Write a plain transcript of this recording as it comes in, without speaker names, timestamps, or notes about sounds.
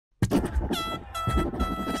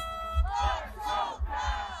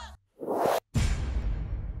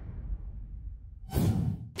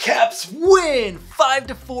Caps win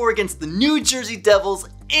 5-4 against the New Jersey Devils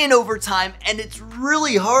in overtime, and it's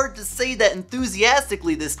really hard to say that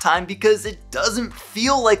enthusiastically this time because it doesn't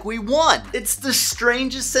feel like we won. It's the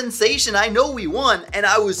strangest sensation. I know we won, and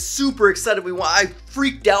I was super excited we won. I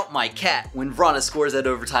freaked out my cat when Vrana scores that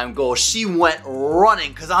overtime goal. She went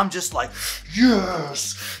running because I'm just like,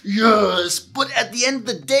 yes, yes. But at the end of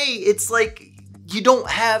the day, it's like, you don't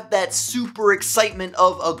have that super excitement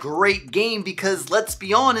of a great game because let's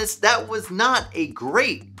be honest, that was not a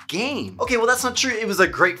great game. Okay, well that's not true. It was a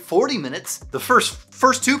great 40 minutes. The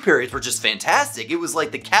first two periods were just fantastic. It was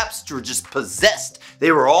like the Caps were just possessed.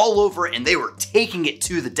 They were all over it and they were taking it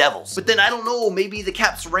to the Devils. But then I don't know, maybe the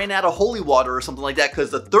Caps ran out of holy water or something like that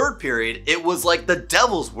because the third period, it was like the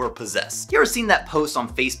Devils were possessed. You ever seen that post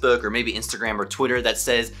on Facebook or maybe Instagram or Twitter that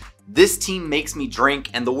says, "This team makes me drink,"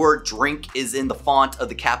 and the word drink is in the font of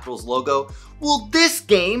the Capitals logo? Well, this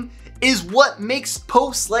game is what makes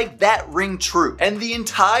posts like that ring true. And the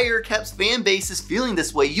entire Caps fan base is feeling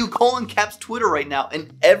this way. You go on Caps Twitter right now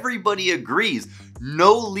and everybody agrees.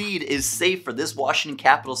 No lead is safe for this Washington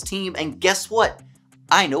Capitals team, and guess what?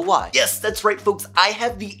 I know why. Yes, that's right, folks. I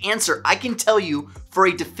have the answer. I can tell you for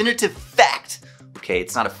a definitive fact. Okay,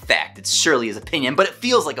 it's not a fact. It's Shirley's opinion, but it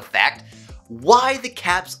feels like a fact. Why the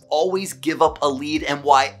Caps always give up a lead and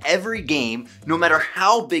why every game, no matter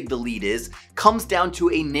how big the lead is, comes down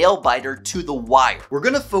to a nail biter to the wire. We're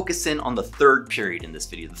gonna focus in on the third period in this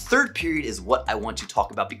video. The third period is what I want to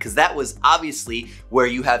talk about because that was obviously where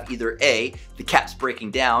you have either A, the Caps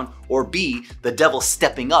breaking down, or B, the Devils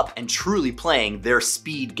stepping up and truly playing their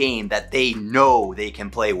speed game that they know they can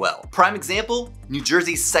play well. Prime example, New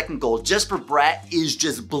Jersey's second goal. Jesper Bratt is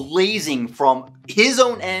just blazing from his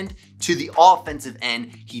own end to the offensive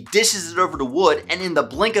end. He dishes it over to Wood, and in the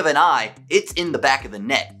blink of an eye, it's in the back of the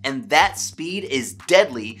net. And that speed is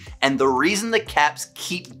deadly, and the reason the Caps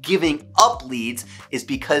keep giving up leads is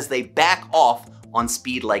because they back off on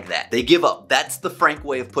speed like that. They give up. That's the frank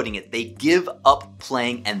way of putting it. They give up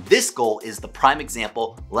playing, and this goal is the prime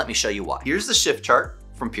example. Let me show you why. Here's the shift chart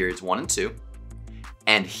from periods 1 and 2,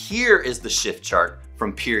 and here is the shift chart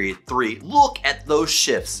from period 3. Look at those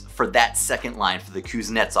shifts for that second line, for the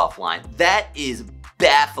Kuznetsov line. That is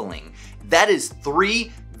baffling. That is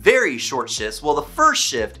 3 very short shifts. Well, the first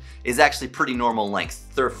shift is actually pretty normal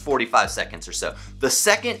length. They're 45 seconds or so. The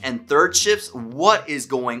second and third shifts, what is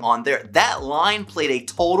going on there? That line played a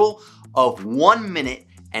total of 1 minute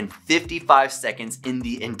and 55 seconds in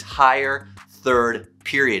the entire third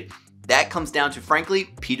period. That comes down to, frankly,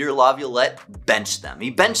 Peter Laviolette benched them. He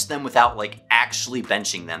benched them without like actually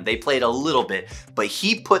benching them. They played a little bit, but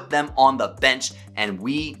he put them on the bench, and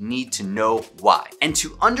we need to know why. And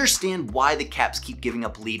to understand why the Caps keep giving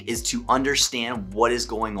up lead is to understand what is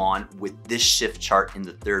going on with this shift chart in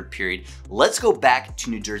the third period. Let's go back to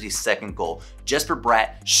New Jersey's second goal. Jesper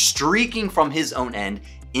Bratt streaking from his own end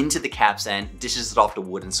into the Caps end, dishes it off to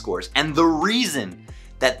Wood and scores. And the reason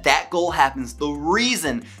that goal happens, the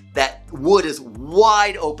reason that Wood is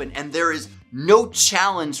wide open and there is no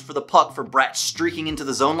challenge for the puck for Bratt streaking into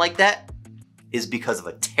the zone like that is because of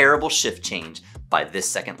a terrible shift change by this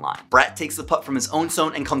second line. Bratt takes the puck from his own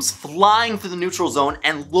zone and comes flying through the neutral zone,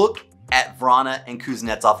 and look at Vrana and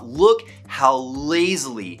Kuznetsov. Look how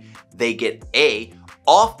lazily they get A,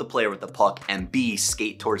 off the player with the puck, and B,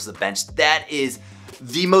 skate towards the bench. That is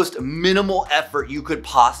the most minimal effort you could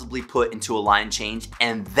possibly put into a line change,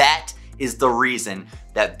 and that is the reason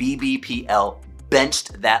that BBPL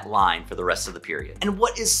benched that line for the rest of the period. And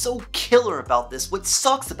what is so killer about this, what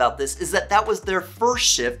sucks about this, is that that was their first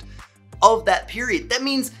shift of that period. That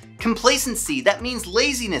means complacency, that means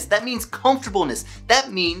laziness, that means comfortableness.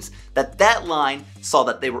 That means that that line saw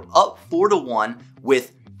that they were up 4-1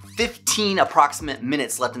 with 15 approximate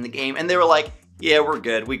minutes left in the game, and they were like, yeah, we're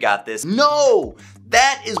good, we got this. No!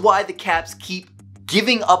 That is why the Caps keep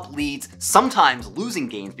giving up leads, sometimes losing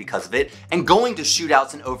games because of it, and going to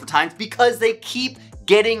shootouts and overtimes because they keep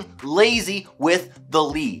getting lazy with the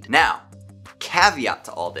lead. Now, caveat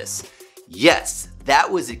to all this, yes, that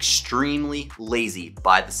was extremely lazy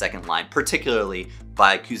by the second line, particularly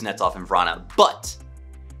by Kuznetsov and Vrana, but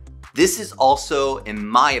this is also, in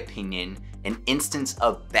my opinion, an instance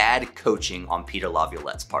of bad coaching on Peter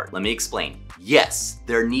Laviolette's part. Let me explain. Yes,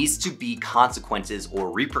 there needs to be consequences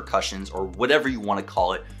or repercussions or whatever you want to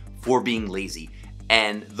call it for being lazy.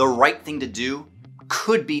 And the right thing to do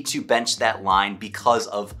could be to bench that line because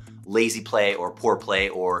of lazy play or poor play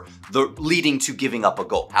or the leading to giving up a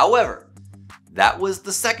goal. However, that was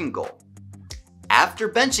the second goal. After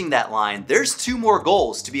benching that line, there's 2 more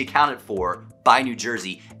goals to be accounted for by New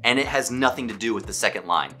Jersey, and it has nothing to do with the second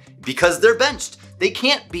line because they're benched. They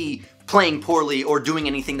can't be playing poorly or doing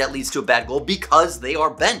anything that leads to a bad goal because they are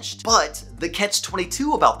benched. But the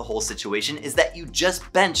catch-22 about the whole situation is that you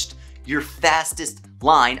just benched your fastest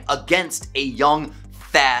line against a young,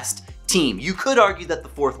 fast team. You could argue that the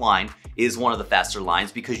fourth line is one of the faster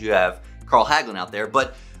lines because you have Carl Hagelin out there,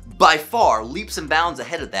 but by far, leaps and bounds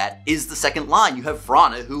ahead of that is the second line. You have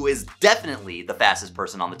Vrana, who is definitely the fastest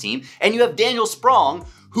person on the team, and you have Daniel Sprong,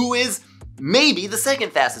 who is maybe the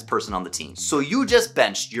second fastest person on the team. So you just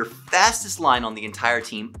benched your fastest line on the entire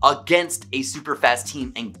team against a super fast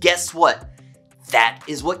team, and guess what? That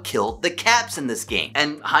is what killed the Caps in this game.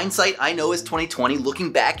 And hindsight, I know, is 2020.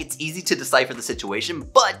 Looking back, it's easy to decipher the situation,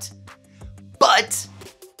 but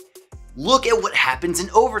look at what happens in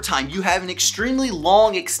overtime. You have an extremely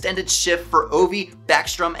long extended shift for Ovi,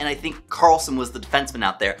 Backstrom, and I think Carlson was the defenseman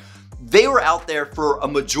out there. They were out there for a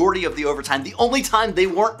majority of the overtime. The only time they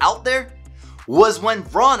weren't out there was when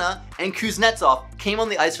Vrana and Kuznetsov came on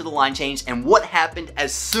the ice for the line change, and what happened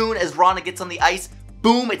as soon as Vrana gets on the ice?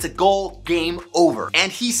 Boom, it's a goal, game over.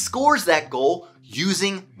 And he scores that goal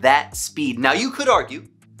using that speed. Now you could argue,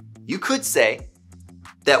 you could say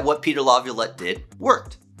that what Peter Laviolette did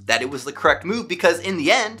worked, that it was the correct move because in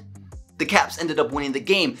the end, the Caps ended up winning the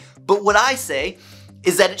game. But what I say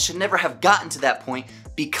is that it should never have gotten to that point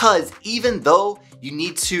because even though you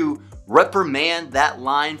need to reprimand that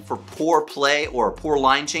line for poor play or a poor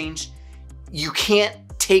line change, you can't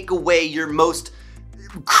take away your most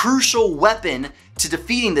crucial weapon to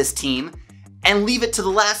defeating this team and leave it to the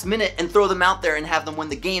last minute and throw them out there and have them win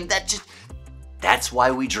the game. That's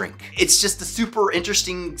why we drink. It's just a super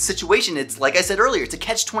interesting situation. It's like I said earlier, it's a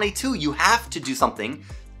catch-22. You have to do something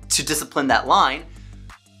to discipline that line,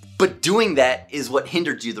 but doing that is what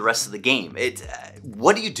hindered you the rest of the game.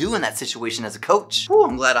 What do you do in that situation as a coach? Whew,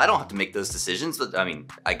 I'm glad I don't have to make those decisions. But I mean,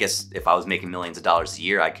 I guess if I was making millions of dollars a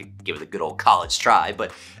year, I could give it a good old college try.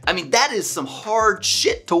 But I mean, that is some hard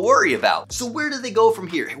shit to worry about. So where do they go from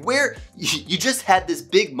here? Where you just had this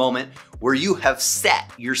big moment where you have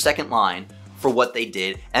sat your second line for what they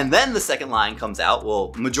did, and then the second line comes out,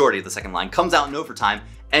 well, majority of the second line comes out in overtime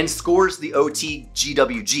and scores the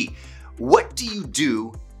OTGWG. What do you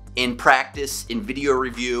do in practice, in video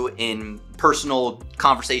review, in personal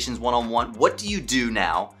conversations one-on-one? What do you do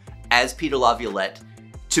now as Peter Laviolette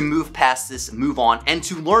to move past this, move on, and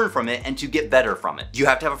to learn from it and to get better from it? You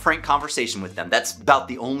have to have a frank conversation with them. That's about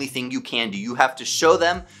the only thing you can do. You have to show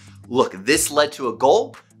them, look, this led to a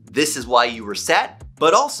goal, this is why you were sat,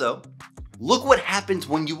 but also, look what happens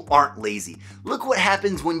when you aren't lazy. Look what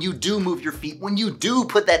happens when you do move your feet, when you do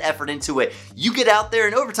put that effort into it. You get out there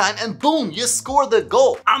in overtime and boom, you score the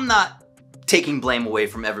goal. I'm not taking blame away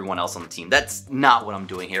from everyone else on the team. That's not what I'm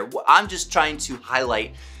doing here. I'm just trying to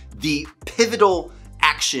highlight the pivotal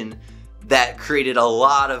action that created a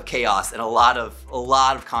lot of chaos and a lot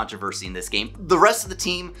of controversy in this game. The rest of the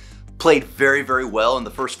team played very, very well in the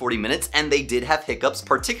first 40 minutes, and they did have hiccups,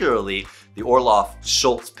 particularly the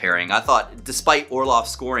Orlov-Schultz pairing. I thought, despite Orlov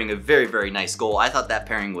scoring a very, very nice goal, I thought that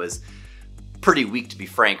pairing was pretty weak, to be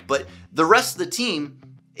frank. But the rest of the team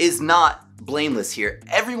is not blameless here.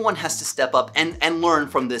 Everyone has to step up and learn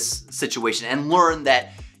from this situation and learn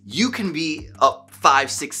that you can be up 5,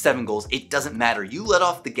 6, 7 goals. It doesn't matter. You let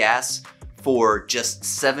off the gas for just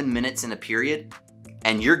 7 minutes in a period,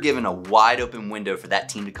 and you're given a wide open window for that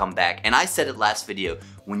team to come back. And I said it last video,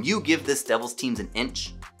 when you give this Devils teams an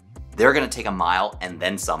inch, they're gonna take a mile and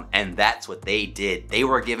then some, and that's what they did. They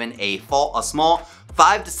were given a small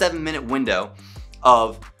 5 to 7 minute window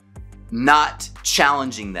of not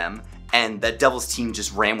challenging them, and that Devils team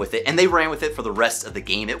just ran with it, and they ran with it for the rest of the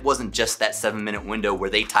game. It wasn't just that 7 minute window where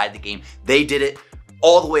they tied the game. They did it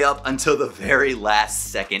all the way up until the very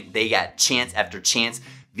last second. They got chance after chance.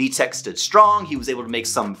 Vitek stood strong. He was able to make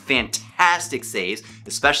some fantastic saves,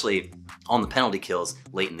 especially on the penalty kills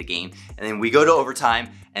late in the game. And then we go to overtime,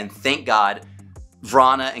 and thank God,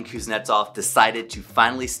 Vrana and Kuznetsov decided to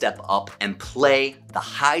finally step up and play the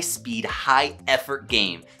high-speed, high-effort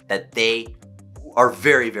game that they are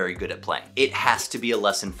very, very good at playing. It has to be a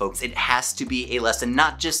lesson, folks. It has to be a lesson,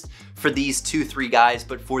 not just for these 2-3 guys,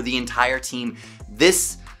 but for the entire team.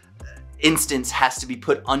 This instance has to be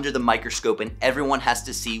put under the microscope, and everyone has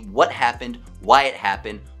to see what happened, why it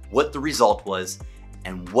happened, what the result was,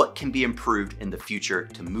 and what can be improved in the future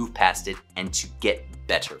to move past it and to get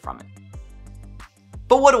better from it.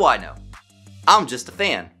 But what do I know? I'm just a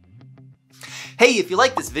fan. Hey, if you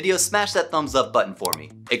like this video, smash that thumbs up button for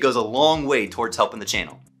me. It goes a long way towards helping the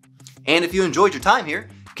channel. And if you enjoyed your time here,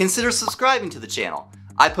 consider subscribing to the channel.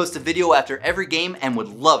 I post a video after every game and would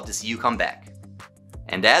love to see you come back.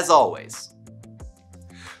 And as always,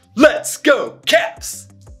 let's go Caps!